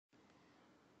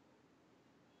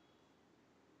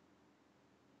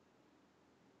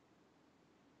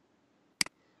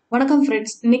வணக்கம்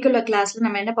ஃப்ரெண்ட்ஸ். இன்னைக்குள்ள கிளாஸ்ல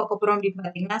நம்ம என்ன பார்க்க போறோம் அப்படின்னு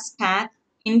பார்த்தீங்கன்னா stock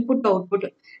input output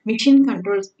machine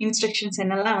control instructions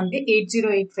என்னெல்லாம் வந்து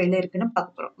 8085ல இருக்குன்னு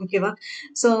பார்க்க போறோம். ஓகேவா?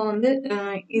 ஸோ வந்து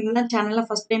இதெல்லாம் சேனல்ல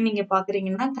ஃபர்ஸ்ட் டைம் நீங்க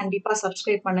பாக்குறீங்கன்னா கண்டிப்பா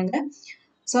சப்ஸ்கிரைப் பண்ணுங்க.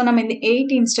 ஸோ நம்ம இந்த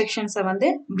 8 இன்ஸ்ட்ரக்ஷன்ஸை வந்து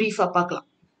பிரீஃபா பார்க்கலாம்.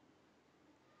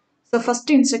 ஸோ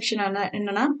ஃபர்ஸ்ட் இன்ஸ்ட்ரக்ஷன்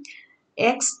என்னன்னா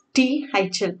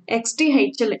XTHL.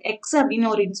 XTHL X அப்படின்னு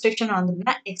ஒரு இன்ஸ்ட்ரக்ஷன்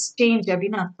வந்ததுன்னா எக்ஸ்சேஞ்ச்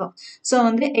அப்படின்னு அர்த்தம். ஸோ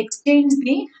வந்து எக்ஸ்சேஞ்ச்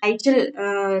தி ஹைச்சல்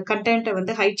கண்டென்ட்டை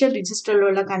வந்து ஹைச்சல் ரிஜிஸ்டர்ல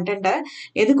உள்ள கண்டென்ட்டை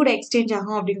எது கூட எக்ஸ்சேஞ்ச்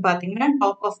ஆகும் அப்படின்னு பார்த்தீங்கன்னா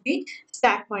top of the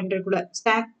stock pointer கூட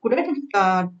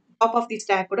டாப் ஆஃப் தி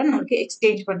ஸ்டாக் கூட நமக்கு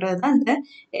எக்ஸ்சேஞ்ச் பண்றது தான் இந்த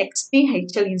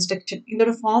XTHL இன்ஸ்ட்ரக்ஷன்.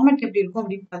 இதோட ஃபார்மேட் எப்படி இருக்கும்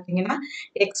அப்படின்னு பார்த்தீங்கன்னா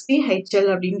XTHL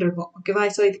அப்படின்னு இருக்கும். ஓகேவா?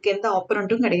 ஸோ இதுக்கு எந்த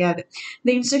ஆப்பரண்ட்டும் கிடையாது.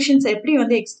 இந்த இன்ஸ்ட்ரக்ஷன்ஸ் எப்படி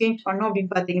வந்து எக்ஸ்சேஞ்ச் பண்ணோம்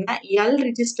அப்படின்னு பார்த்தீங்கன்னா எல்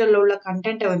ரிஜிஸ்டர்ல உள்ள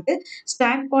கண்டென்ட்டை வந்து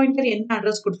ஸ்டாக் பாயிண்டர் என்ன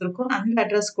அட்ரஸ் கொடுத்துருக்கோ அந்த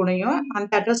அட்ரஸ் கூடயும்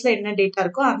அந்த அட்ரஸ்ல என்ன டேட்டா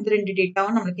இருக்கோ அந்த ரெண்டு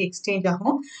டேட்டாவும் நம்மளுக்கு எக்ஸ்சேஞ்ச்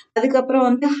ஆகும். அதுக்கப்புறம்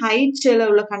வந்து ஹைட்ல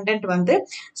உள்ள கண்டென்ட் வந்து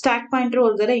ஸ்டாக் பாயிண்டர்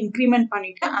ஒரு தடவை இன்க்ரிமெண்ட்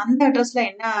பண்ணிட்டு அந்த அட்ரஸ்ல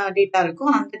என்ன டேட்டா இருக்கோ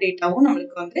அந்த டேட்டாவும்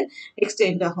நம்மளுக்கு வந்து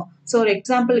எக்ஸ்சேஞ்ச் ஆகும். ஸோ ஒரு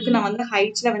எக்ஸாம்பிளுக்கு நான் வந்து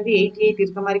ஹைட்ல வந்து 88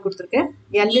 இருக்க மாதிரி கொடுத்துருக்கேன்,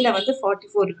 எல்ல வந்து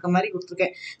 44 இருக்க மாதிரி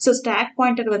கொடுத்துருக்கேன். ஸோ ஸ்டாக்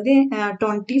பாயிண்டர் வந்து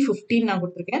 2015 நான்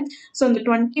கொடுத்துருக்கேன். ஸோ இந்த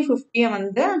 2050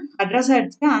 வந்து அட்ரஸா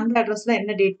எடுத்துட்டு அந்த அட்ரஸ்ல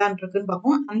என்ன டேட்டான்னு இருக்குன்னு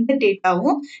பார்ப்போம். அந்த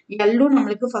டேட்டாவும் எல்லும்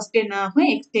நம்மளுக்கு ஃபர்ஸ்ட் என்ன ஆகும்,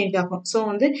 எக்ஸ்சேஞ்ச் ஆகும். ஸோ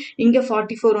வந்து இங்க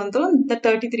 44 வந்துடும், இந்த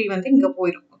 33 வந்து இங்க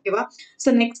போயிடும். ஓகேவா? ஸோ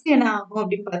நெக்ஸ்ட் என்ன ஆகும்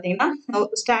அப்படின்னு பார்த்தீங்கன்னா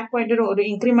ஸ்டாக் பாயிண்டர் ஒரு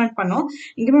இன்க்ரிமெண்ட்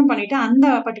பண்ணிட்டு அந்த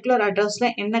பர்டிகுலர் அட்ரஸ்ல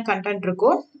என்ன கண்டென்ட்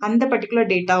இருக்கோ அந்த பர்டிகுலர்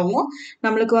டேட்டாவும்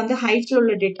நம்மளுக்கு வந்து ஹைட்ல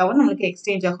உள்ள டேட்டாவும் நம்மளுக்கு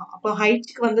எக்ஸ்சேஞ்ச் ஆகும். அப்போ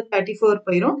ஹைட்க்கு வந்து 34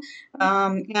 போயிடும்,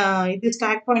 இது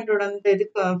ஸ்டாக் பாயிண்டரோட அந்த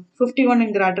இதுக்கு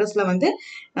 51ங்கிற அட்ரஸ்ல வந்து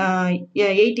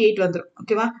 88 வந்துடும்.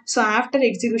 ஓகேவா? ஸோ ஆஃப்டர்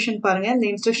எக்ஸிக்யூஷன் பாருங்க, இந்த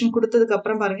இன்ஸ்ட்ரக்ஷன் கொடுத்ததுக்கு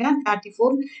அப்புறம் பாருங்க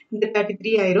 34 இந்த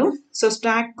 33 ஆயிரும். ஸோ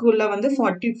ஸ்டாக்குள்ள வந்து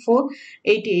 44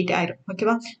 88 ஆயிரும்.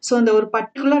 ஓகேவா? ஸோ இந்த ஒரு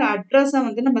பர்டிகுலர் அட்ரஸை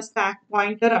வந்து நம்ம ஸ்டாக்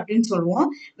பாயிண்டர் அப்படின்னு சொல்லுவோம்.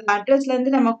 இந்த அட்ரஸ்ல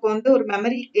இருந்து நமக்கு வந்து ஒரு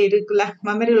மெமரி இருக்குல்ல,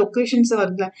 மெமரி லொகேஷன்ஸ்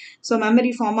வருதுல, ஸோ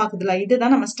மெமரி ஃபார்ம் ஆகுதுல,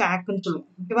 இதுதான் நம்ம ஸ்டாக்னு சொல்லுவோம்.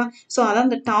 ஓகேவா? ஸோ அதான்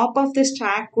இந்த டாப் ஆஃப் தி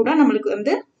ஸ்டாக் கூட நம்மளுக்கு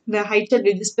வந்து இந்த ஹைட்டர்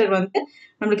ரெஜிஸ்டர் வந்து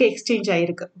நம்மளுக்கு எக்ஸ்சேஞ்ச்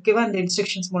ஆயிருக்கு. ஓகேவா? இந்த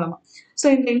இன்ஸ்ட்ரக்ஷன்ஸ் மூலமா. ஸோ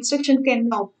இந்த இன்ஸ்ட்ரக்ஷனுக்கு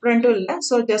எந்த ஆப்ரண்ட்டும் இல்லை.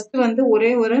 ஸோ ஜஸ்ட் வந்து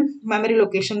ஒரே ஒரு மெமரி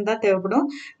லொகேஷன் தான் தேவைப்படும்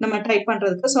நம்ம டைப்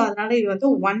பண்றதுக்கு. ஸோ அதனால இது வந்து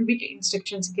 1 பிட்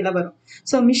இன்ஸ்ட்ரக்ஷன்ஸ் கீழே வரும்.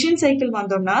 ஸோ மிஷின் சைக்கிள்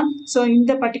வந்தோம்னா ஸோ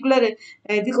இந்த பர்டிகுலர்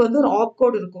இதுக்கு வந்து ஒரு ஆப்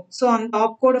கோட் இருக்கும். ஸோ அந்த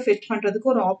ஆப் கோடை ஃபெச்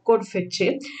பண்றதுக்கு ஒரு ஆப் கோட் ஃபெச்சு.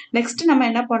 நெக்ஸ்ட் நம்ம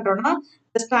என்ன பண்றோம்னா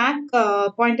ஸ்டாக்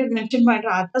பாயிண்டர் மென்ஷன் பண்ற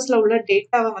அட்ரஸ்ல உள்ள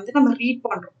டேட்டாவை வந்து நம்ம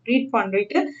ரீட்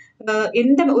பண்ணிட்டு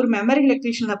எந்த ஒரு மெமரி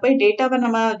லொகேஷன்ல போய் டேட்டாவை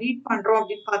நம்ம ரீட் பண்றோம்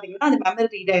அப்படின்னு பாத்தீங்கன்னா அது மெமரி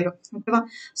ரீட் ஆயிரும். ஓகேவா?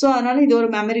 ஸோ அதனால இது ஒரு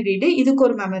மெமரி ரீடு, இதுக்கு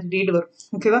ஒரு மெமரி ரீடு வரும்.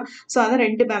 ஓகேவா? ஸோ அதான்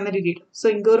ரெண்டு மெமரி ரீடு. ஸோ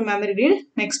இங்க ஒரு மெமரி ரீடு,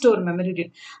 நெக்ஸ்ட் ஒரு மெமரி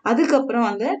ரீடு. அதுக்கப்புறம்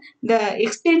வந்து இந்த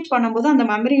எக்ஸ்சேஞ்ச் பண்ணும்போது அந்த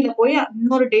மெமரியில போய்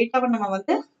இன்னொரு டேட்டாவை நம்ம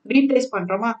வந்து ரீப்ளேஸ்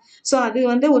பண்றோமா, ஸோ அது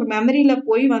வந்து ஒரு மெமரியில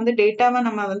போய் வந்து டேட்டாவை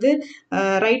நம்ம வந்து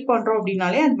ரைட் பண்றோம்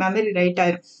அப்படின்னாலே அது மெமரி ரைட்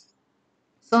ஆயிரும்.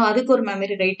 ஸோ அதுக்கு ஒரு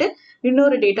மெமரி ரைட்டு,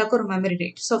 இன்னொரு டேட்டாக்கு ஒரு memory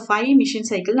write. So 5 machine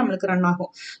cycle நம்மளுக்கு ரன் ஆகும்.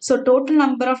 So total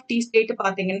number of D state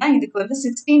பார்த்தீங்கன்னா இதுக்கு வந்து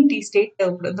 16 டி ஸ்டேட்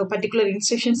தேவைப்படும். இந்த பர்டிகுலர்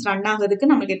இன்ஸ்ட்ரக்ஷன்ஸ் ரன் ஆகுறதுக்கு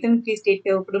நம்மளுக்கு எத்தனை டி ஸ்டேட்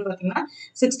தேவைப்படும் பார்த்தீங்கன்னா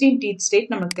 16 டி ஸ்டேட்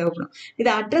நம்மளுக்கு தேவைப்படும்.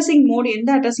 இது அட்ரஸிங் மோடு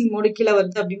எந்த அட்ரஸிங் மோடு கீழே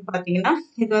வருது அப்படின்னு பார்த்தீங்கன்னா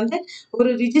இது வந்து ஒரு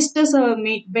ரிஜிஸ்டர்ஸ்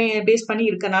பேஸ் பண்ணி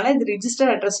இருக்கனால இது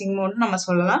ரிஜிஸ்டர் அட்ரஸிங் மோடுன்னு நம்ம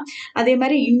சொல்லலாம். அதே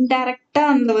மாதிரி இன்டைரக்டா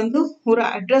அந்த வந்து ஒரு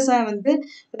அட்ரஸை வந்து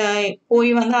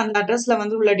போய் வந்து அந்த அட்ரஸ்ல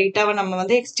வந்து உள்ள டேட்டாவை நம்ம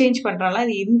வந்து எக்ஸ்சேஞ்ச் பண்றோம்ல,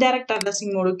 இது இன்டைரக்ட்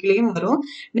அட்ரஸிங் மோடுக்குள்ளேயும் வரும்.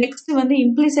 நெக்ஸ்ட் வந்து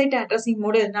இம்ப்ளிசைட் அட்ரஸிங்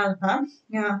மோடு எதனாலனா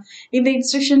இந்த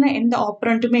இன்ஸ்ட்ரக்ஷன்ல எந்த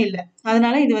ஆப்பரண்ட்டுமே இல்லை,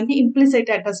 அதனால இது வந்து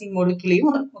இம்ப்ளிசைட் அட்ரஸிங் மோடுக்குள்ளேயும்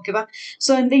வரும். ஓகேவா?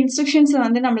 ஸோ இந்த இன்ஸ்ட்ரக்ஷன்ஸ்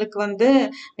வந்து நம்மளுக்கு வந்து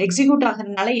எக்ஸிக்யூட்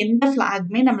ஆகுறதுனால எந்த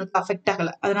ஃபிளாகுமே நம்மளுக்கு அஃபெக்ட்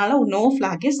ஆகல, அதனால no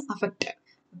flag is affected.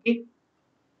 Okay,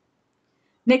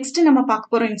 next நம்ம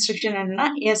பார்க்க போற இன்ஸ்ட்ரக்ஷன் என்னன்னா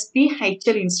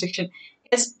SPHL இன்ஸ்ட்ரக்ஷன்.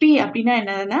 SP அப்படின்னா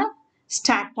என்னன்னா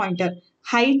ஸ்டாக் பாயிண்டர்,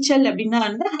 ஹைச்சல் அப்படின்னா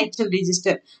வந்து ஹைச்சல்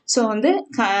ரெஜிஸ்டர். ஸோ வந்து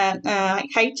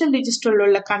ஹைச்சல் ரெஜிஸ்டர்ல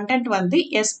உள்ள கண்டென்ட் வந்து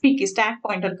எஸ்பிக்கு ஸ்டாக்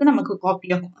பாயிண்டருக்கு நமக்கு காப்பி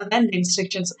ஆகும். அதான் இந்த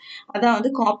இன்ஸ்ட்ரக்ஷன்ஸ். அதான்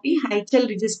வந்து copy ஹைச்சல்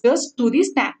registers to the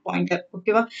stock pointer.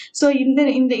 ஓகேவா? ஸோ இந்த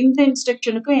இந்த இந்த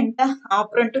இன்ஸ்ட்ரக்ஷனுக்கும் எந்த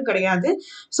ஆப்ரண்ட்டும் கிடையாது.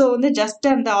 ஸோ வந்து ஜஸ்ட்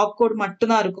அந்த ஆப் கோட்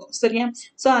மட்டும்தான் இருக்கும். சரியா?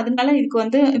 ஸோ அதனால இதுக்கு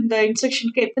வந்து இந்த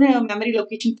இன்ஸ்ட்ரக்ஷனுக்கு எத்தனை மெமரி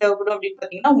லொகேஷன் தேவைப்படும் அப்படின்னு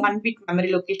பார்த்தீங்கன்னா 1 பிட்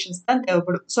மெமரி லொகேஷன்ஸ் தான்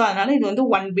தேவைப்படும். ஸோ அதனால இது வந்து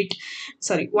 1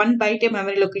 பைட்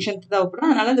மெமரி லொகேஷன் தேவைப்படும்.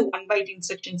 அதனால இது 1 பைட்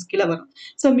இன்ஸ்ட்ரக்ஷன்ஸ் கீழே வரும்.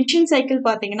 ஸோ மிஷின் சைக்கிள்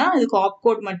பார்த்தீங்கன்னா இதுக்கு ஆப்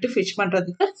கோட் மட்டும் ஃபெச்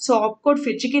பண்றதுக்கு. ஸோ ஆப் கோட்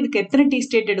ஃபெச்சுக்கு இதுக்கு எத்தனை டி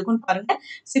ஸ்டேட் எடுக்கும்னு பாருங்க,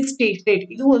 6 டி ஸ்டேட்.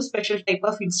 இது ஒரு ஸ்பெஷல் டைப்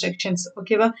ஆஃப் இன்ஸ்ட்ரக்ஷன்ஸ்.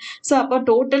 ஓகேவா? ஸோ அப்போ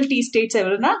டோட்டல் டி ஸ்டேட்ஸ்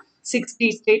எவ்வளோனா 60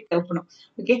 ஸ்டேட் தேவைப்படும்.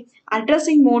 ஓகே,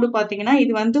 அட்ரஸிங் மோடு பாத்தீங்கன்னா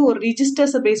இது வந்து ஒரு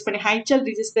ரிஜிஸ்டர்ஸ் பேஸ் பண்ணி ஹைச்சல்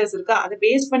ரிஜிஸ்டர்ஸ் இருக்கு, அதை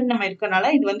பேஸ் பண்ணி நம்ம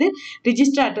இருக்கனால இது வந்து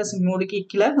ரிஜிஸ்டர் அட்ரஸிங் மோடுக்கு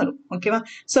கீழே வரும். ஓகேவா.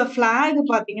 ஸோ ஃபிளாக்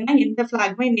பாத்தீங்கன்னா எந்த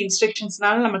ஃபிளாகுமே இந்த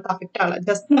இன்ஸ்ட்ரக்ஷன்ஸ்னால நமக்கு அஃபெக்ட் ஆகல.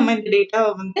 ஜஸ்ட் நம்ம இந்த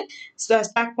டேட்டாவை வந்து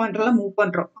ஸ்டாக் பாயிண்டர்ல மூவ்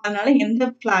பண்றோம், அதனால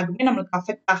எந்த ஃபிளாகுமே நமக்கு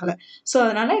அஃபெக்ட் ஆகல. ஸோ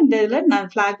அதனால இந்த இதுல நான்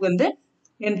ஃபிளாக் வந்து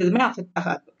எந்த இதுவுமே அஃபெக்ட்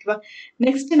ஆகாது. ஓகேவா.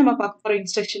 நெக்ஸ்ட் நம்ம பார்க்க போற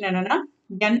இன்ஸ்ட்ரக்ஷன் என்னன்னா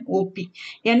NOP.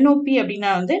 NOP அப்படின்னா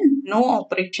வந்து நோ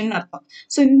ஆப்ரேஷன் அர்த்தம்.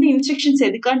 ஸோ இந்த இன்ஸ்ட்ரக்ஷன்ஸ்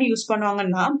எதுக்காண்டி யூஸ்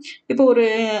பண்ணுவாங்கன்னா, இப்போ ஒரு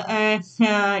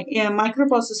மைக்ரோ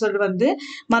ப்ராசஸர் வந்து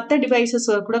மற்ற டிவைசஸ்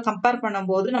கூட கம்பேர்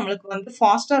பண்ணும்போது நம்மளுக்கு வந்து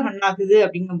ஃபாஸ்டா ரன் ஆகுது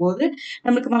அப்படிங்கும்போது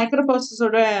நம்மளுக்கு மைக்ரோ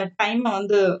ப்ராசஸரோட டைமை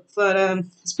வந்து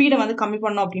ஸ்பீடை வந்து கம்மி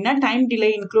பண்ணோம் அப்படின்னா டைம்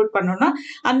டிலே இன்க்ளூட் பண்ணோம்னா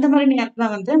அந்த மாதிரி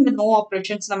நேரத்தில் வந்து இந்த நோ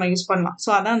ஆப்ரேஷன்ஸ் நம்ம யூஸ் பண்ணலாம்.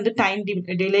 ஸோ அதான் வந்து டைம்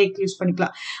டிலேக்கு யூஸ்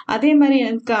பண்ணிக்கலாம். அதே மாதிரி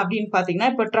எனக்கு அப்படின்னு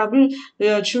பார்த்தீங்கன்னா இப்போ ட்ரபிள்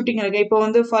ஷூட்டிங் இருக்கு. இப்போ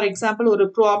வந்து ஃபார் எக்ஸாம்பிள் ஒரு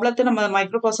ப்ராப்ளத்தை நம்ம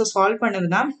மைக்ரோ ப்ராசஸ் சால்வ்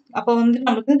பண்ணுதுன்னா அப்போ வந்து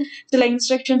நமக்கு சில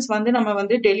இன்ஸ்ட்ரக்ஷன்ஸ் வந்து நம்ம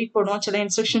வந்து டெலீட் பண்ணுவோம், சில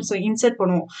இன்ஸ்ட்ரக்ஷன்ஸ் இன்சர்ட்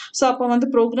பண்ணுவோம். ஸோ அப்போ வந்து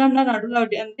ப்ரோக்ராம்ல நடுவில்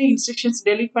வந்து இன்ஸ்ட்ரக்ஷன்ஸ்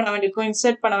டெலீட் பண்ண வேண்டியிருக்கும்,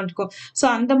 இன்சர்ட் பண்ண வேண்டியிருக்கும். ஸோ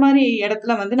அந்த மாதிரி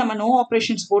இடத்துல வந்து நம்ம நோ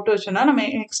ஆப்ரேஷன்ஸ் போட்டு வச்சோம்னா நம்ம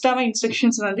எக்ஸ்ட்ராவா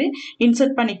இன்ஸ்ட்ரக்ஷன்ஸ் வந்து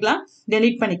இன்சர்ட் பண்ணிக்கலாம்,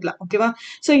 டெலீட் பண்ணிக்கலாம். ஓகேவா.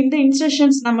 ஸோ இந்த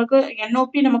இன்ஸ்ட்ரக்ஷன்ஸ் நமக்கு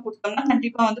NOP நம்ம கொடுத்தோம்னா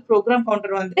கண்டிப்பா வந்து ப்ரோக்ராம்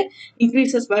கவுண்டர் வந்து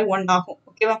இன்க்ரீசஸ் பை 1 ஆகும்.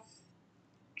 ஓகேவா.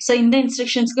 ஸோ இந்த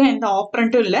இன்ஸ்ட்ரக்ஷன்ஸ்க்கும் எந்த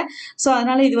ஆப்ரண்ட்டும் இல்லை. ஸோ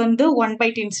அதனால இது வந்து 1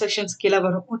 பைட் இன்ஸ்ட்ரக்ஷன்ஸ் கீழே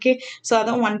வரும். ஓகே, ஸோ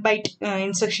அதான் 1 பைட்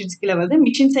இன்ஸ்ட்ரக்ஷன்ஸ் கீழே வருது.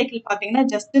 மிஷின் சைக்கிள் பார்த்தீங்கன்னா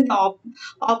ஜஸ்ட் இந்த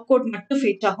ஆப் கோட் மட்டும்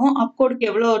ஃபெச் ஆகும். ஆப் கோடுக்கு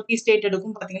எவ்வளோ டி ஸ்டேட்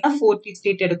எடுக்கும் பார்த்தீங்கன்னா 4 டி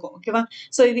ஸ்டேட் எடுக்கும். ஓகேவா.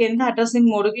 ஸோ இது எந்த அட்ரஸிங்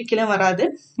மோடுக்கு கீழே வராது.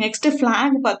 நெக்ஸ்ட்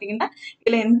ஃபிளாக் பார்த்தீங்கன்னா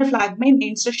இதில் எந்த ஃபிளாக்மே இந்த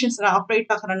இன்ஸ்ட்ரக்ஷன்ஸ்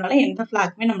ஆப்ரேட் ஆகிறதுனால எந்த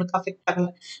ஃபிளாக்மே நம்மளுக்கு அஃபெக்ட் ஆகல.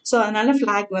 ஸோ அதனால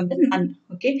ஃபிளாக் வந்து நன்.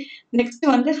 ஓகே, நெக்ஸ்ட்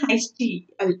வந்து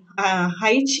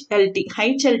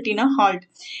HLTனா ஹால்ட்.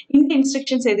 இந்த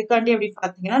இன்ஸ்ட்ரக்ஷன்ஸ் எதுக்காண்டி அப்படின்னு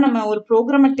பாத்தீங்கன்னா நம்ம ஒரு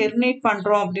ப்ரோக்ராமை டெர்மினேட்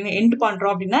பண்றோம் அப்படின்னு எண்ட்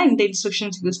பண்றோம் அப்படின்னா இந்த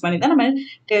இன்ஸ்ட்ரக்ஷன்ஸ் யூஸ் பண்ணி தான் நம்ம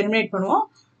டெர்மினேட் பண்ணுவோம்.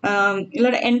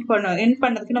 இல்ல எண்ட்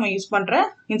பண்ணதுக்கு நம்ம யூஸ் பண்ற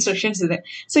இன்ஸ்ட்ரக்ஷன்ஸ் இது.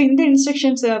 ஸோ இந்த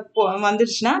இன்ஸ்ட்ரக்ஷன்ஸ்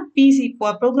வந்துருச்சுன்னா பிசி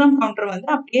ப்ரோக்ராம் கவுண்டர் வந்து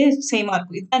அப்படியே சேமா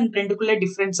இருக்கும். இதுதான் இந்த ரெண்டுக்குள்ள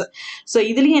டிஃபரன்ஸ். ஸோ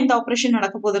இதுலயும் எந்த ஆப்ரேஷன்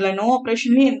நடக்க போகுது இல்லை, நோ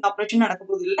ஆப்ரேஷன்லயும் எந்த ஆப்ரேஷன் நடக்க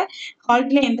போகுது இல்லை,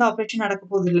 ஹால்ட்லயும் எந்த ஆப்ரேஷன் நடக்க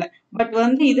போகுது இல்லை. பட்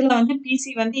வந்து இதுல வந்து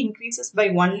பிசி வந்து இன்க்ரீசஸ் பை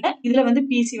 1, இதுல வந்து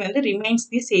பிசி வந்து ரிமைன்ஸ்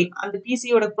தி சேம். அந்த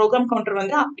பிசியோட ப்ரோக்ராம் கவுண்டர்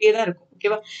வந்து அப்படியே தான் இருக்கும்.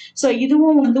 ஓகேவா. ஸோ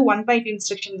இதுவும் வந்து 1 பைட்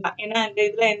இன்ஸ்ட்ரக்ஷன் தான், ஏன்னா இந்த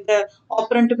இதுல எந்த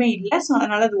ஆப்ரண்ட்டுமே இல்லை. ஸோ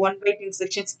அதனால அது 1 பைட்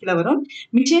இன்ஸ்ட்ரக்ஷன்ஸ் கீழே வரும்.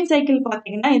 மிஷின் சைக்கிள்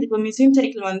பாத்தீங்கன்னா இதுக்கு மிஷின்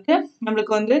சைக்கிள் வந்து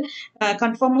நம்மளுக்கு வந்து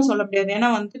கன்ஃபார்மா சொல்ல முடியாது, ஏன்னா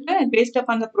வந்துட்டு பேஸ்ட்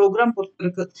அப் அந்த ப்ரோக்ராம் பொறுத்து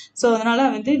இருக்கு. ஸோ அதனால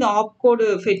வந்து இது ஆப் கோடு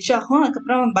ஃபெச் ஆகும்,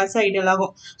 அதுக்கப்புறம் பஸ் ஐடியல்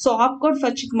ஆகும். ஸோ ஆப் கோட்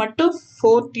ஃபெச்சுக்கு மட்டும்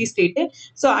 4 டி ஸ்டேட்.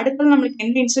 ஸோ அடுத்து நம்மளுக்கு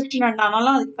எந்த இன்ஸ்ட்ரக்ஷன்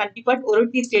ஆனாலும் அதுக்கு கண்டிப்பா ஒரு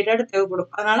டி ஸ்டேட்டோட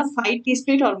தேவைப்படும். அதனால 5 டி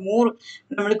ஸ்டேட் ஆர் மோர்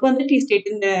நம்மளுக்கு வந்து டி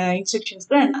ஸ்டேட் இந்த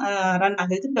இன்ஸ்ட்ரக்ஷன்ஸ்க்கு ரன்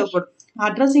ஆகுது தேவைப்படும்.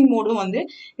 அட்ரஸிங் மோடும் வந்து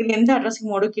இது எந்த அட்ரஸிங்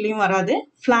மோடு கீழேயும் வராது.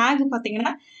 ஃபிளாக்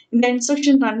பாத்தீங்கன்னா இந்த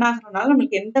இன்ஸ்ட்ரக்ஷன் ரன் ஆகுறதுனால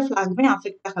நம்மளுக்கு எந்த ஃபிளாகுமே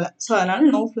அஃபெக்ட் ஆகல. ஸோ அதனால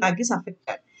no flag is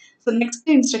affected. So next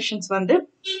instructions வந்து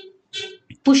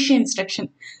புஷ் இன்ஸ்ட்ரக்ஷன்.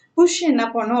 புஷ் என்ன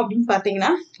பண்ணும் அப்படின்னு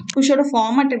பாத்தீங்கன்னா புஷோட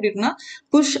ஃபார்மேட் எப்படி இருக்குன்னா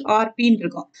புஷ் ஆர்பின்னு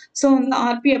இருக்கும். ஸோ வந்து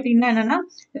ஆர்பி அப்படின்னா என்னன்னா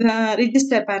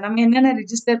ரிஜிஸ்டர் பேர். நம்ம என்னென்ன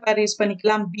ரிஜிஸ்டர் பேர் யூஸ்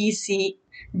பண்ணிக்கலாம், பிசி,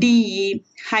 டிஇ,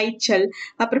 ஹைச்சல்,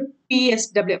 அப்புறம்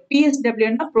PSW.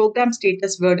 PSWன்னா program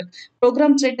status word.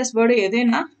 Program status word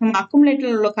எதுனா நம்ம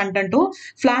அக்குமுலேட்டர்ல உள்ள கண்டென்ட்டும்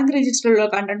ஃபிளாக் ரெஜிஸ்டர்ல உள்ள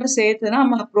கண்டென்ட்டும் சேர்த்துனா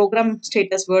நம்ம ப்ரோக்ராம்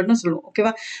ஸ்டேட்டஸ் வேர்டுன்னு சொல்லுவோம்.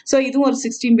 ஓகேவா. ஸோ இதுவும் ஒரு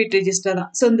 16 பிட் ரெஜிஸ்டர்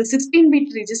தான். ஸோ இந்த 16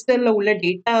 பிட் ரெஜிஸ்டர்ல உள்ள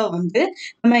டேட்டா வந்து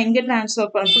நம்ம எங்க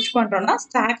டிரான்ஸ்ஃபர் புஷ் பண்றோம்னா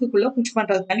ஸ்டாக்குக்குள்ள புஷ்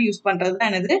பண்றதுக்காண்டி யூஸ் பண்றது தான்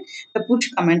என்னது இந்த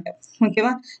புஷ் கமெண்ட்.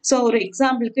 ஓகேவா. ஸோ ஒரு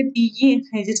எக்ஸாம்பிளுக்கு டிஇ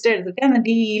ரெஜிஸ்டர் எடுத்துருக்கேன், அந்த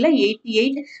டிஇல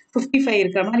 8855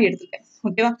 இருக்கிற மாதிரி எடுத்துருக்கேன்.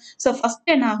 ஓகேவா. ஸோ ஃபர்ஸ்ட்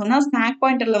என்ன ஆகும்னா ஸ்டாக்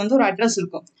பாயிண்டர்ல வந்து ஒரு அட்ரஸ்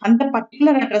இருக்கும், அந்த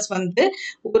பர்டிகுலர் அட்ரஸ் வந்து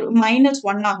ஒரு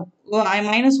 -1 ஆகும்.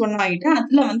 -1 ஆகிட்டு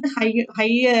அதுல வந்து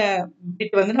ஹையர்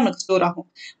பிட் வந்து நமக்கு ஸ்டோர் ஆகும்.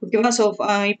 ஓகேவா. ஸோ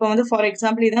இப்போ வந்து ஃபார்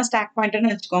எக்ஸாம்பிள் இதான் ஸ்டாக்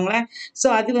பாயிண்டர்னு வச்சுக்கோங்களேன். ஸோ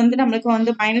அது வந்து நம்மளுக்கு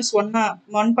வந்து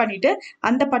 -1 பண்ணிட்டு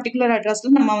அந்த பர்டிகுலர்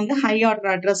அட்ரஸ்ல நம்ம வந்து ஹை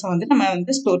ஆர்டர் அட்ரஸ் வந்து நம்ம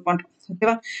வந்து ஸ்டோர் பண்றோம்.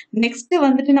 ஓகேவா. நெக்ஸ்ட்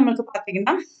வந்துட்டு நம்மளுக்கு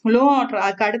பாத்தீங்கன்னா லோ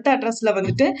ஆர்டர் அடுத்த அட்ரஸ்ல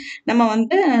வந்துட்டு நம்ம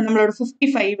வந்து நம்மளோட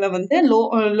 55 வந்து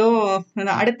லோ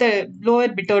அடுத்த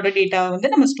லோவர் பிட்டோட டேட்டாவை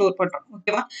வந்து நம்ம ஸ்டோர் பண்றோம்.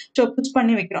 ஓகேவா. ஸோ புஷ்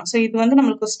பண்ணி வைக்கிறோம். ஸோ இது வந்து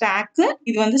நம்மளுக்கு ஸ்டாக்,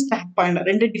 இது வந்து ஸ்டாக் பாயிண்டர்.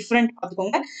 ரெண்டு டிஃப்ரெண்ட்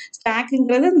பார்த்துக்கோங்க.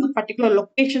 ஸ்டாக்குங்கிறது இந்த பர்டிகுலர்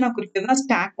லொக்கேஷனை குறிக்கிறது தான்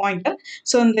ஸ்டாக் பாயிண்டர்.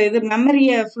 ஸோ இந்த இது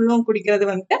மெமரியை ஃபுல்லும் குறிக்கிறது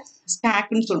வந்து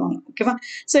ஸ்டாக்னு சொல்லுவாங்க. ஓகேவா.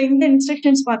 ஸோ இந்த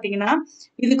இன்ஸ்ட்ரக்ஷன்ஸ் பார்த்தீங்கன்னா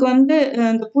இதுக்கு வந்து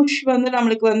இந்த புஷ் வந்து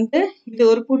நம்மளுக்கு வந்து இது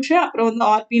ஒரு புஷ், அப்புறம் அப்புறம் வந்து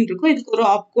ஆர்பின்னு இருக்கும், இதுக்கு ஒரு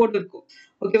ஆப் கோட் இருக்கும்.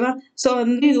 ஓகேவா? ஸோ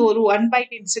வந்து இது ஒரு 1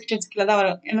 பைட் இன்ஸ்ட்ரக்ஷன்ஸ் கீழ தான்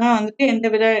வரும். ஏன்னா வந்துட்டு எந்த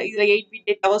வித இதுல 8 பிட்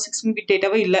டேட்டாவோ 16 பிட்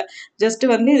டேட்டாவோ இல்ல. ஜஸ்ட்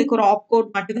வந்து இதுக்கு ஒரு ஆப்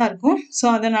கோட் மட்டும் தான் இருக்கும். ஸோ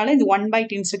அதனால இது 1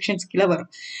 பைட் இன்ஸ்ட்ரக்ஷன்ஸ் கீழ வரும்.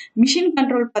 மிஷின்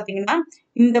கண்ட்ரோல் பார்த்தீங்கன்னா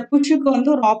இந்த புஷ்ஷுக்கு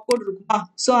வந்து ஒரு ஆப் கோட் இருக்குமா?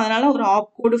 ஸோ அதனால ஒரு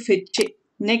ஆப் கோடு ஃபெட்ச்.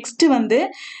 நெக்ஸ்ட் வந்து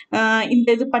இந்த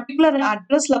இது பர்டிகுலர்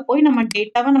அட்ரஸ்ல போய் நம்ம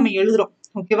டேட்டாவை நம்ம எழுதுறோம்.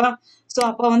 ஓகேவா? ஸோ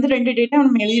அப்போ வந்து 2 டேட்டா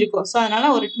நம்ம எழுதியிருக்கோம். ஸோ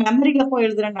அதனால ஒரு மெமரியில போய்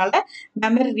எழுதுறதுனால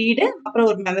மெமரி ரீடு அப்புறம்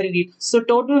ஒரு மெமரி ரீட். ஸோ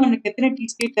டோட்டல் நமக்கு எத்தனை டி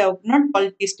ஸ்டேட் அப்படின்னா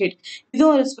 12 டி ஸ்டேட். இது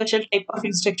ஒரு ஸ்பெஷல் டைப் ஆஃப்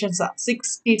இன்ஸ்ட்ரக்ஷன்ஸ் தான்.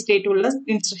 6 டி ஸ்டேட் உள்ள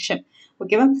இன்ஸ்ட்ரக்ஷன்.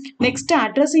 ஓகேவா? நெக்ஸ்ட்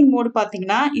அட்ரஸிங் மோடு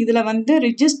பார்த்தீங்கன்னா இதுல வந்து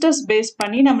ரிஜிஸ்டர்ஸ் பேஸ்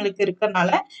பண்ணி நம்மளுக்கு இருக்கறனால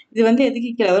இது வந்து எதுக்கு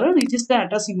கீழே வரும்? ரிஜிஸ்டர்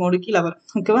அட்ரஸிங் மோடு கீழே வரும்.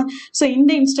 ஓகேவா? ஸோ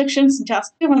இந்த இன்ஸ்ட்ரக்ஷன்ஸ்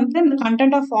ஜஸ்ட் வந்து இந்த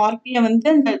கண்டென்ட் ஆஃப் ஆர்பியை வந்து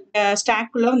இந்த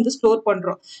ஸ்டாக்குள்ள வந்து ஸ்டோர்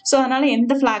பண்றோம். ஸோ அதனால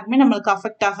எந்த ஃபிளாகுமே நம்மளுக்கு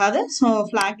அஃபெக்ட் ஆகாது. ஸோ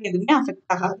ஃபிளாக் எதுவுமே அஃபெக்ட்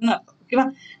ஆகாதுன்னு அர்த்தம். ஓகேவா?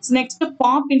 நெக்ஸ்ட்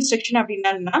பாப் இன்ஸ்ட்ரக்ஷன்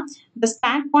அப்படின்னா இந்த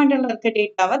ஸ்டாக் பாயிண்டர்ல இருக்க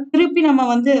டேட்டாவை திருப்பி நம்ம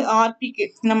வந்து ஆர்பிக்கு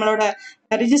நம்மளோட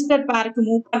ரிஜிஸ்டர் பேருக்கு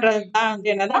மூவ் பண்றது தான் வந்து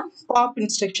என்னதான் பாப்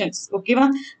இன்ஸ்ட்ரக்ஷன்ஸ். ஓகேவா?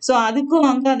 ஸோ அதுக்கும்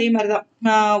வந்து அதே மாதிரிதான்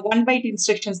 1 பைட்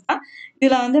இன்ஸ்ட்ரக்ஷன்ஸ் தான்.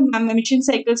 இதுல வந்து மிஷின்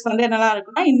சைக்கிள்ஸ் வந்து என்னெல்லாம்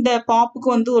இருக்குன்னா இந்த பாப்புக்கு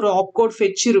வந்து ஒரு ஆப்கோட்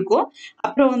ஃபெட்ச் இருக்கும்.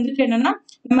 அப்புறம் வந்துட்டு என்னன்னா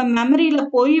நம்ம மெமரியில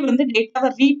போய் வந்து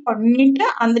டேட்டாவை ரீட் பண்ணிட்டு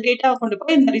அந்த டேட்டாவை கொண்டு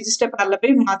போய் இந்த ரிஜிஸ்டர் பேர்ல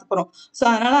போய் மாத்த போறோம். ஸோ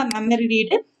அதனால மெமரி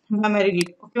ரீடு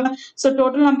ஓகேவா? So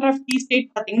total number of D state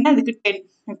பார்த்தீங்கன்னா இதுக்கு 10.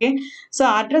 ஓகே. ஸோ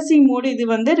அட்ரஸிங் மோடு இது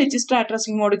வந்து ரிஜிஸ்டர்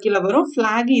அட்ரஸிங் மோடு கீழே வரும்.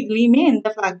 ஃபிளாக் இதுலயுமே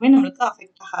எந்த ஃபிளாகுமே நம்மளுக்கு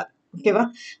அஃபெக்ட் ஆகாது. ஓகேவா?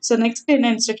 ஸோ நெக்ஸ்ட்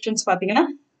என்ன இன்ஸ்ட்ரக்ஷன்ஸ் பார்த்தீங்கன்னா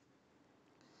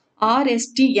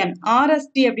RSTn.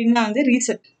 RST அப்படின்னா வந்து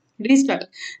ரீஸ்டார்ட்.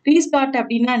 ரீஸ்டார்ட்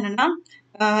அப்படின்னா என்னன்னா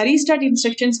ரீஸ்டார்ட்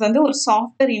இன்ஸ்ட்ரக்ஷன்ஸ் வந்து ஒரு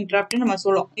சாஃப்ட்வேர் இன்டரப்ட் நம்ம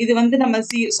சொல்லுவோம். இது வந்து நம்ம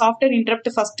சாஃப்ட்வேர் இன்டரப்ட்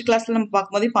ஃபர்ஸ்ட் கிளாஸ்ல நம்ம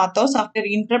பார்க்கும்போதே பார்த்தோம். சாஃப்ட்வேர்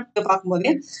இன்டரப்ட்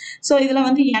பார்க்கும்போதே. ஸோ இதுல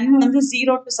வந்து n வந்து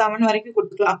 0 to 7 வரைக்கும்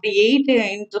கொடுத்துக்கலாம். அப்படி 8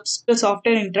 இன்டரப்ட்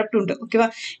சாஃப்ட்வேர் இன்டரப்ட் உண்டு. ஓகேவா?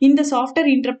 இந்த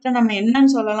சாஃப்ட்வேர் இன்டரப்ட நம்ம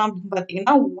என்னன்னு சொல்லலாம் அப்படின்னு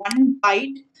பார்த்தீங்கன்னா 1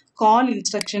 பைட் கால்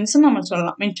இன்ஸ்ட்ரக்ஷன்ஸ் நம்ம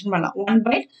சொல்லலாம், மென்ஷன் பண்ணலாம். 1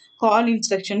 பைட் கால்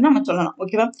இன்ஸ்ட்ரக்ஷன் நம்ம சொல்லலாம்.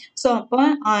 ஓகேவா? ஸோ அப்போ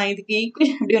இதுக்கு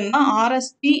ஈக்குவல் எப்படி வரும்னா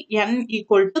RSTn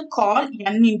equal to call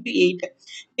n into 8.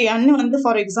 n வந்து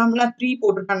ஃபார் எக்ஸாம்பிள் 3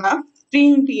 போட்டுட்டேன்னா 3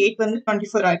 into 8 வந்து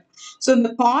 24 ஆயிடும். ஸோ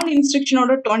இந்த கால்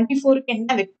இன்ஸ்ட்ரக்ஷனோட 24க்கு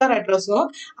என்ன வெக்டர் அட்ரஸோ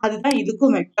அதுதான்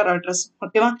இதுக்கும் வெக்டர் அட்ரஸ்.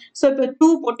 ஓகேவா? ஸோ இப்போ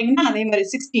 2 போட்டீங்கன்னா அதே மாதிரி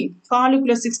 16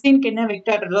 காலுக்குள்ள 16க்கு என்ன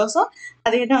வெக்டர் அட்ரஸோ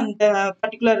அதே தான் அந்த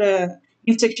பர்டிகுலர்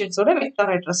இன்ஸ்ட்ரக்ஷன்ஸோட வெக்டர்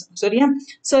அட்ரஸ். சரியா?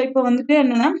 ஸோ இப்போ வந்துட்டு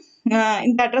என்னன்னா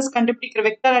இந்த அட்ரஸ் கண்டுபிடிக்கிற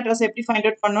வெக்டர் அட்ரஸ் எப்படி ஃபைண்ட்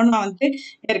அவுட் பண்ணணும்னு நான் வந்து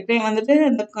ஏற்கனவே வந்துட்டு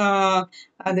இந்த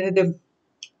அது இது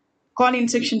கால்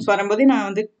இன்ஸ்ட்ரக்ஷன்ஸ் வரும்போது நான்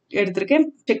வந்து எடுத்திருக்கேன்,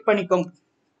 செக் பண்ணிக்கோங்க.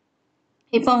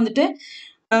 இப்போ வந்துட்டு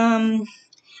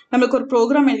நம்மளுக்கு ஒரு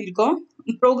ப்ரோக்ராம் எழுதியிருக்கோம்.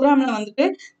 ப்ரோக்ராம்ல வந்துட்டு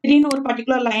திடீர்னு ஒரு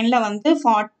பர்டிகுலர் லைன்ல வந்து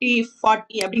 40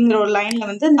 அப்படிங்கிற ஒரு லைன்ல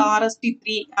வந்து இந்த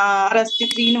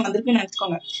RST3ன்னு வந்திருக்குன்னு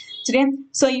நினைச்சுக்கோங்க. சரியா?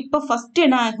 ஸோ இப்போ ஃபர்ஸ்ட்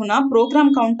என்ன ஆகும்னா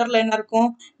ப்ரோக்ராம் கவுண்டர்ல என்ன இருக்கும்?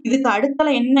 இதுக்கு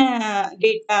அடுத்தல என்ன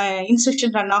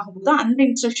இன்ஸ்ட்ரக்ஷன் ரன் ஆகும் போதோ அந்த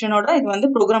இன்ஸ்ட்ரக்ஷனோட இது வந்து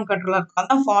ப்ரோக்ராம் கண்ட்ரோலா இருக்கும்.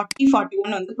 அதான் 40,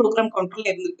 41 வந்து ப்ரோக்ராம் கவுண்டர்ல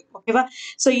இருந்திருக்கு. ஓகேவா?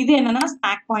 ஸோ இது என்னன்னா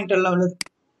ஸ்டாக் பாயிண்டர்ல உள்ளது.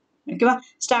 ஓகேவா?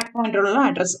 ஸ்டாக் பாயிண்டர் உள்ள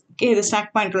அட்ரஸ். ஓகே, இது ஸ்டாக்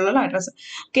பாயிண்டர் உள்ள அட்ரஸ்.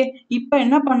 ஓகே, இப்போ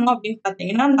என்ன பண்ணோம் அப்படின்னு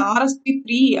பார்த்தீங்கன்னா இந்த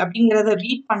RST3 அப்படிங்கிறத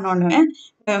ரீட் பண்ணோன்னு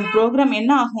ப்ரோக்ராம்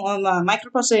என்ன ஆகும்?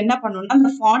 மைக்ரோப்ராசஸர் என்ன பண்ணும்னா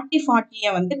அந்த 40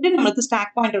 வந்துட்டு நம்மளுக்கு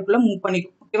ஸ்டாக் பாயிண்டருக்குள்ள மூவ்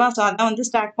பண்ணிடும். ஓகேவா? ஸோ அதான் வந்து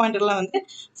ஸ்டாக் பாயிண்டர்ல வந்து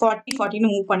 40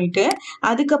 மூவ் பண்ணிட்டு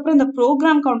அதுக்கப்புறம் இந்த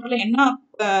ப்ரோக்ராம் கவுண்டர்ல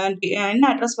என்ன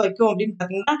அட்ரஸ் வைக்கும் அப்படின்னு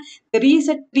பார்த்தீங்கன்னா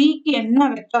ரீசெட் 3க்கு என்ன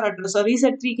வெக்டர் அட்ரஸ்,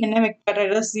 ரீசெட் 3க்கு என்ன வெக்டர்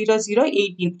அட்ரஸ்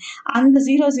 0018. அந்த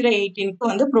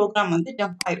 0018க்கு வந்து ப்ரோக்ராம் வந்து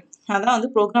ஜம்ப் ஆயிடும். அதான்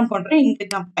வந்து ப்ரோக்ராம் கவுண்டர் இங்க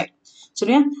ஜம்ப் ஆயிடும்.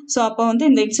 சரியா? ஸோ அப்போ வந்து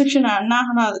இந்த இன்ஸ்ட்ரக்ஷன் ரன்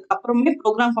ஆகினதுக்கு அப்புறமே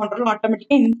ப்ரோக்ராம் கவுண்டர்ல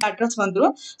ஆட்டோமேட்டிக்கா இந்த அட்ரஸ்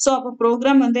வந்துடும். ஸோ அப்போ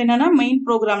ப்ரோக்ராம் வந்து என்னன்னா மெயின்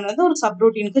ப்ரோக்ராம்ல இருந்து ஒரு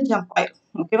சப்ரூட்டீனுக்கு ஜம்ப் ஆயிடும்.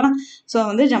 ஓகேவா? ஸோ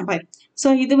வந்து ஜம்ப் ஆயிடும். ஸோ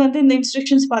இது வந்து இந்த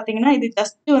இன்ஸ்ட்ரக்ஷன்ஸ் பார்த்தீங்கன்னா இது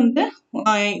ஜஸ்ட் வந்து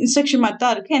இன்ஸ்ட்ரக்ஷன் மாதிரி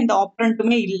தான் இருக்கு, எந்த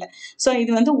ஆப்ரண்ட்டுமே இல்லை. ஸோ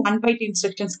இது வந்து 1 பைட்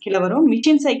இன்ஸ்ட்ரக்ஷன்ஸ் கீழே வரும்.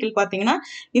 மிஷின் சைக்கிள் பார்த்தீங்கன்னா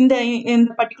இந்த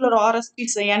பர்டிகுலர்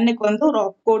RSTn வந்து ஒரு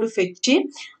ஆப்கோடு ஃபெட்ச்,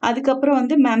 அதுக்கப்புறம்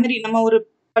வந்து மெமரி நம்ம ஒரு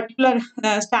பர்டிகுலர்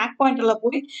ஸ்டாக் பாயிண்டர்ல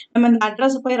போய் நம்ம இந்த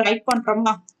அட்ரஸ் போய் ரைட்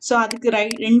பண்றோமா? ஸோ அதுக்கு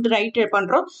ரெண்டு ரைட்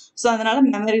பண்றோம். ஸோ அதனால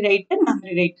memory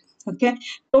write. Okay,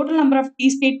 total number of D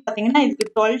state பார்த்தீங்கன்னா இதுக்கு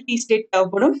 12 டி ஸ்டேட்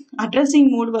தேவைப்படும். அட்ரஸிங்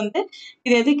மோடு வந்து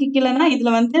இது எதுக்கு கீழேன்னா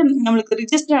இதுல வந்து நம்மளுக்கு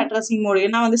ரிஜிஸ்டர் அட்ரஸிங் மோடு,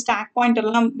 ஏன்னா வந்து ஸ்டாக்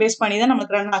பாயிண்டர்லாம் பேஸ் பண்ணி தான்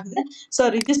நம்மளுக்கு ரன் ஆகுது. So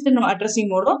register addressing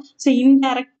மோடும். ஸோ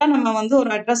இன்டைரக்டா நம்ம வந்து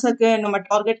ஒரு அட்ரஸுக்கு நம்ம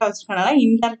டார்கெட்டா வச்சிருக்கனால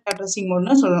இன்டைரக்ட் அட்ரஸிங்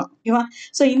மோட்னு சொல்லலாம். ஓகேவா?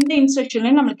 ஸோ இந்த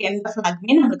இன்ஸ்ட்ரக்ஷன்ல நம்மளுக்கு எந்த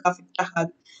ஃபிளாகுமே நம்மளுக்கு அஃபெக்ட்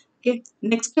ஆகாது. ஓகே,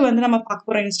 நெக்ஸ்ட் வந்து நம்ம பார்க்க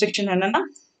போற இன்ஸ்ட்ரக்ஷன் என்னன்னா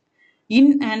in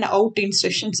and out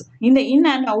instructions. இந்த in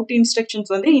and out instructions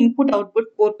வந்து input output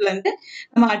portல இருந்து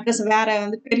நம்ம அட்ரஸ் வேற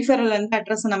வந்து பெரிஃபெரல்ல இருந்து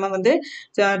அட்ரஸ் நம்ம வந்து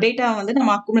டேட்டா வந்து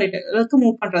நம்ம அக்குமுலேட்டருக்கு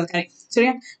மூவ் பண்றது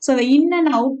சரியா. ஸோ இந்த இன்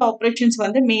அண்ட் அவுட் ஆப்ரேஷன்ஸ்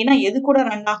வந்து மெயினா எது கூட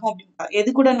ரன் ஆகும் அப்படின்னு எது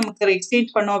கூட நமக்கு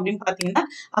எக்ஸ்சேஞ்ச் பண்ணோம் அப்படின்னு பாத்தீங்கன்னா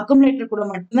அக்குமுலேட்டர் கூட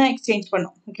மட்டும்தான் எக்ஸ்சேஞ்ச்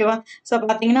பண்ணும். ஓகேவா. ஸோ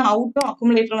பாத்தீங்கன்னா அவுட்டும்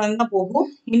அக்குமுலேட்டர்ல இருந்து தான் போகும்,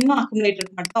 இன்னும்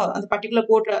அக்குமுலேட்டருக்கு மட்டும் வரும். அந்த பர்டிகுலர்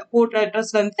போர்ட்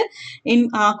அட்ரஸ்ல இருந்து இன்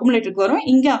அக்குமுலேட்டருக்கு வரும்,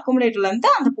 இங்க அக்குமுலேட்டர்ல இருந்து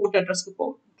அந்த போர்ட் அட்ரஸ்க்கு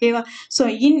போகும். ஓகேவா. So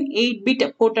in 8-bit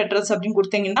port address அப்படின்னு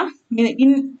கொடுத்தீங்கன்னா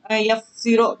இன்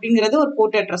F0 அப்படிங்கிறது ஒரு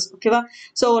போர்ட் அட்ரஸ். ஓகேவா.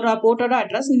 ஸோ ஒரு போர்ட்டோட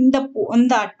அட்ரஸ் இந்த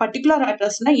பர்டிகுலர்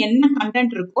அட்ரஸ்ல என்ன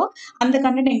கண்டென்ட் இருக்கோ அந்த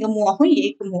கண்டென்ட் எங்க மூவ் ஆகும்,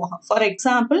 ஏக்கு மூவ் ஆகும். ஃபார்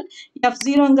எக்ஸாம்பிள்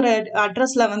F0ங்கிற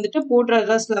அட்ரஸ்ல வந்துட்டு போர்ட்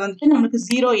அட்ரஸ்ல வந்துட்டு நமக்கு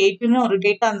 08ன்னு ஒரு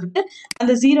டேட்டா வந்துட்டு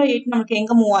அந்த 08 நமக்கு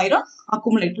எங்க மூவ் ஆயிரும்,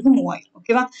 அக்குமுலேட்டருக்கு மூவ் ஆயிரும்.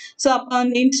 ஓகேவா. ஸோ அப்போ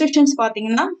அந்த இன்ஸ்ட்ரக்ஷன்ஸ்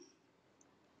பாத்தீங்கன்னா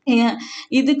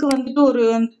இதுக்கு வந்துட்டு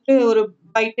ஒரு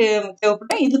பைட்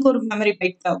தேவைப்படும், இதுக்கு ஒரு மெமரி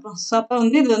பைட் தேவைப்படும். ஸோ அப்போ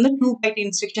வந்து இது வந்து 2 பைட்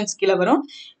இன்ஸ்ட்ரக்ஷன்ஸ் கீழே வரும்.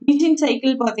 மிஷின்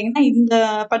சைக்கிள் பார்த்தீங்கன்னா இந்த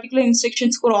பர்டிகுலர்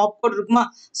இன்ஸ்ட்ரக்ஷன்ஸ்க்கு ஒரு ஆப் கோட் இருக்குமா,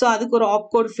 ஸோ அதுக்கு ஒரு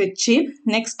ஆப் கோட் வச்சு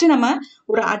நெக்ஸ்ட் நம்ம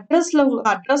ஒரு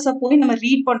அட்ரஸை போய் நம்ம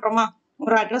ரீட் பண்றோமா,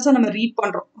 ஒரு அட்ரஸை நம்ம ரீட்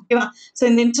பண்றோம். ஓகேவா. ஸோ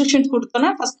இந்த இன்ஸ்ட்ரக்ஷன்ஸ்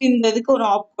கொடுத்தோம்னா ஃபர்ஸ்ட் இந்த இதுக்கு ஒரு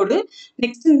ஆப் கோடு,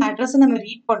 நெக்ஸ்ட் இந்த அட்ரஸை நம்ம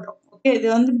ரீட் பண்றோம். ஓகே. இது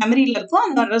வந்து மெமரியில இருக்கும்,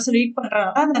 அந்த அட்ரஸ் ரீட்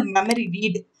பண்றதுனால அந்த மெமரி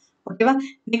ரீடு. ஓகேவா.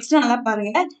 நெக்ஸ்ட் நல்லா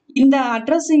பாருங்க, இந்த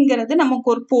அட்ரஸ்ங்கிறது நமக்கு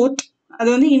ஒரு போர்ட், அது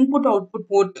வந்து இன்புட் அவுட்புட்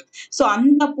போர்ட். ஸோ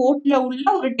அந்த போர்ட்ல உள்ள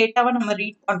ஒரு டேட்டாவை நம்ம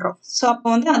ரீட் பண்றோம். ஸோ அப்போ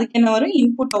வந்து அதுக்கு என்ன வரும்,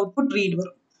 இன்புட் அவுட்புட் ரீட்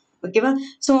வரும். ஓகேவா.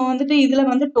 ஸோ வந்துட்டு இதுல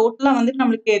வந்து டோட்டலா வந்துட்டு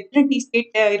நம்மளுக்கு எத்தனை டி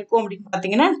ஸ்டேட் இருக்கும் அப்படின்னு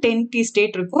பாத்தீங்கன்னா 10 டி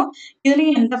ஸ்டேட் இருக்கும்.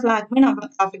 இதுலயும் எந்த பிளாக்மே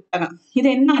நம்மளுக்கு அஃபெக்ட் ஆகும். இது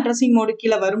என்ன அட்ரஸிங் மோடு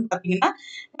கீழே வரும் பாத்தீங்கன்னா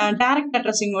டைரக்ட்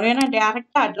அட்ரஸிங் மோடு. ஏன்னா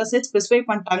டைரக்டா அட்ரஸ் ஸ்பெசிஃபை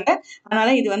பண்ணிட்டாங்க,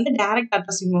 அதனால இது வந்து டைரக்ட்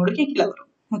அட்ரஸிங் மோடுக்கு கீழே வரும்.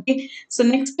 ஓகே. ஸோ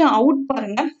நெக்ஸ்ட் அவுட்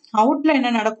பாருங்க, அவுட்ல என்ன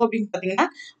நடக்கும் அப்படின்னு பாத்தீங்கன்னா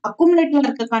அக்குமுலேட்டர்ல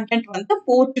இருக்க கண்டென்ட் வந்து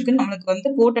போர்ட்டுக்கு நம்மளுக்கு வந்து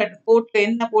போர்ட்ல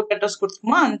என்ன போர்ட் அட்ரஸ்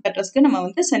கொடுத்துருமோ அந்த அட்ரஸ்க்கு நம்ம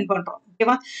வந்து சென்ட் பண்றோம்.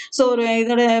 ஓகேவா. ஸோ ஒரு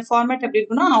இதோட ஃபார்மேட் எப்படி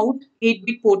இருக்குன்னா அவுட்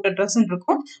 8-bit போர்ட் அட்ரஸ்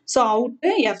இருக்கும், ஸோ அவுட்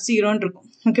F0ன்னு இருக்கும்.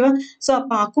 ஓகேவா. ஸோ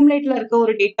அப்போ அக்குமுலேட்டர்ல இருக்க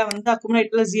ஒரு டேட்டா வந்து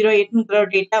அக்குமுலேட்டர்ல 08ங்கிற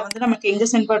டேட்டா வந்து நமக்கு எங்க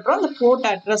சென்ட் பண்றோம், அந்த போர்ட்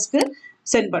அட்ரஸ்க்கு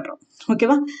சென்ட் பண்றோம்.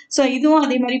 ஓகேவா. ஸோ இதுவும்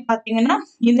அதே மாதிரி பாத்தீங்கன்னா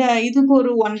இதுக்கு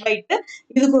ஒரு 1 பைட்,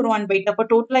 இதுக்கு ஒரு 1 பைட், அப்போ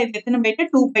டோட்டலா இது எத்தனை byte,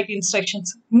 2 byte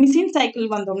instructions. Machine cycle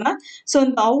வந்தோம்னா ஸோ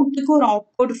இந்த அவுட்டுக்கு ஒரு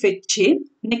அவுட்புட் வச்சு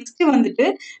நெக்ஸ்ட் வந்துட்டு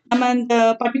நம்ம இந்த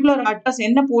பர்டிகுலர் அட்ரஸ்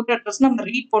என்ன போர்ட் அட்ரஸ் நம்ம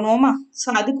ரீட் பண்ணுவோமா, ஸோ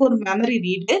அதுக்கு ஒரு மெமரி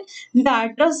ரீடு. இந்த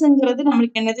அட்ரஸ்ங்கிறது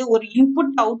நம்மளுக்கு என்னது, ஒரு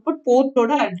இன்புட் அவுட்புட்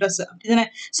போர்ட்டோட அட்ரஸ் அப்படிதானே.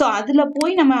 ஸோ அதுல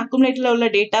போய் நம்ம அக்குமுலேட்டர்ல உள்ள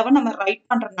டேட்டாவை நம்ம ரைட்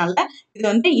பண்றதுனால இது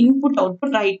வந்து இன்புட்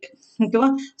அவுட்புட் ரைட்.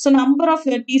 ஓகேவா. So number of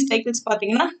D cycles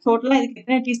பாத்தீங்கன்னா டோட்டலா இதுக்கு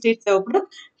எத்தனை டி ஸ்டேட்ஸ் தேவைப்படும்,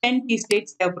 10 டி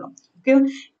ஸ்டேட்ஸ் தேவைப்படும். ஓகே.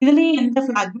 இதுலயும் எந்த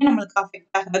பிளாக்மே நம்மளுக்கு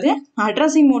அஃபெக்ட் ஆகாது.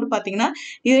 அட்ரஸிங் மோடு பாத்தீங்கன்னா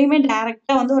இதையுமே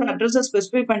டைரக்டா வந்து ஒரு அட்ரஸ்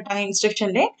ஸ்பெசிஃபை பண்ணிட்டாங்க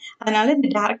இன்ஸ்ட்ரக்ஷன்ல, அதனால இந்த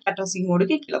டைரக்ட் அட்ரஸிங்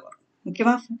மோடுக்கு கீழே வரும்.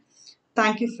 ஓகேவா.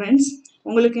 Thank you friends.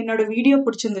 உங்களுக்கு என்னோட வீடியோ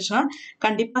பிடிச்சிருந்துச்சுன்னா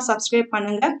கண்டிப்பா சப்ஸ்கிரைப்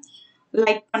பண்ணுங்க,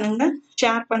 லைக் பண்ணுங்க,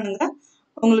 ஷேர் பண்ணுங்க.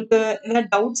 உங்களுக்கு ஏதாவது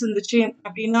டவுட்ஸ் இருந்துச்சு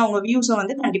அப்படின்னா உங்க வியூஸை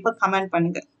வந்து கண்டிப்பா கமெண்ட்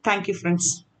பண்ணுங்க. Thank you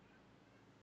friends.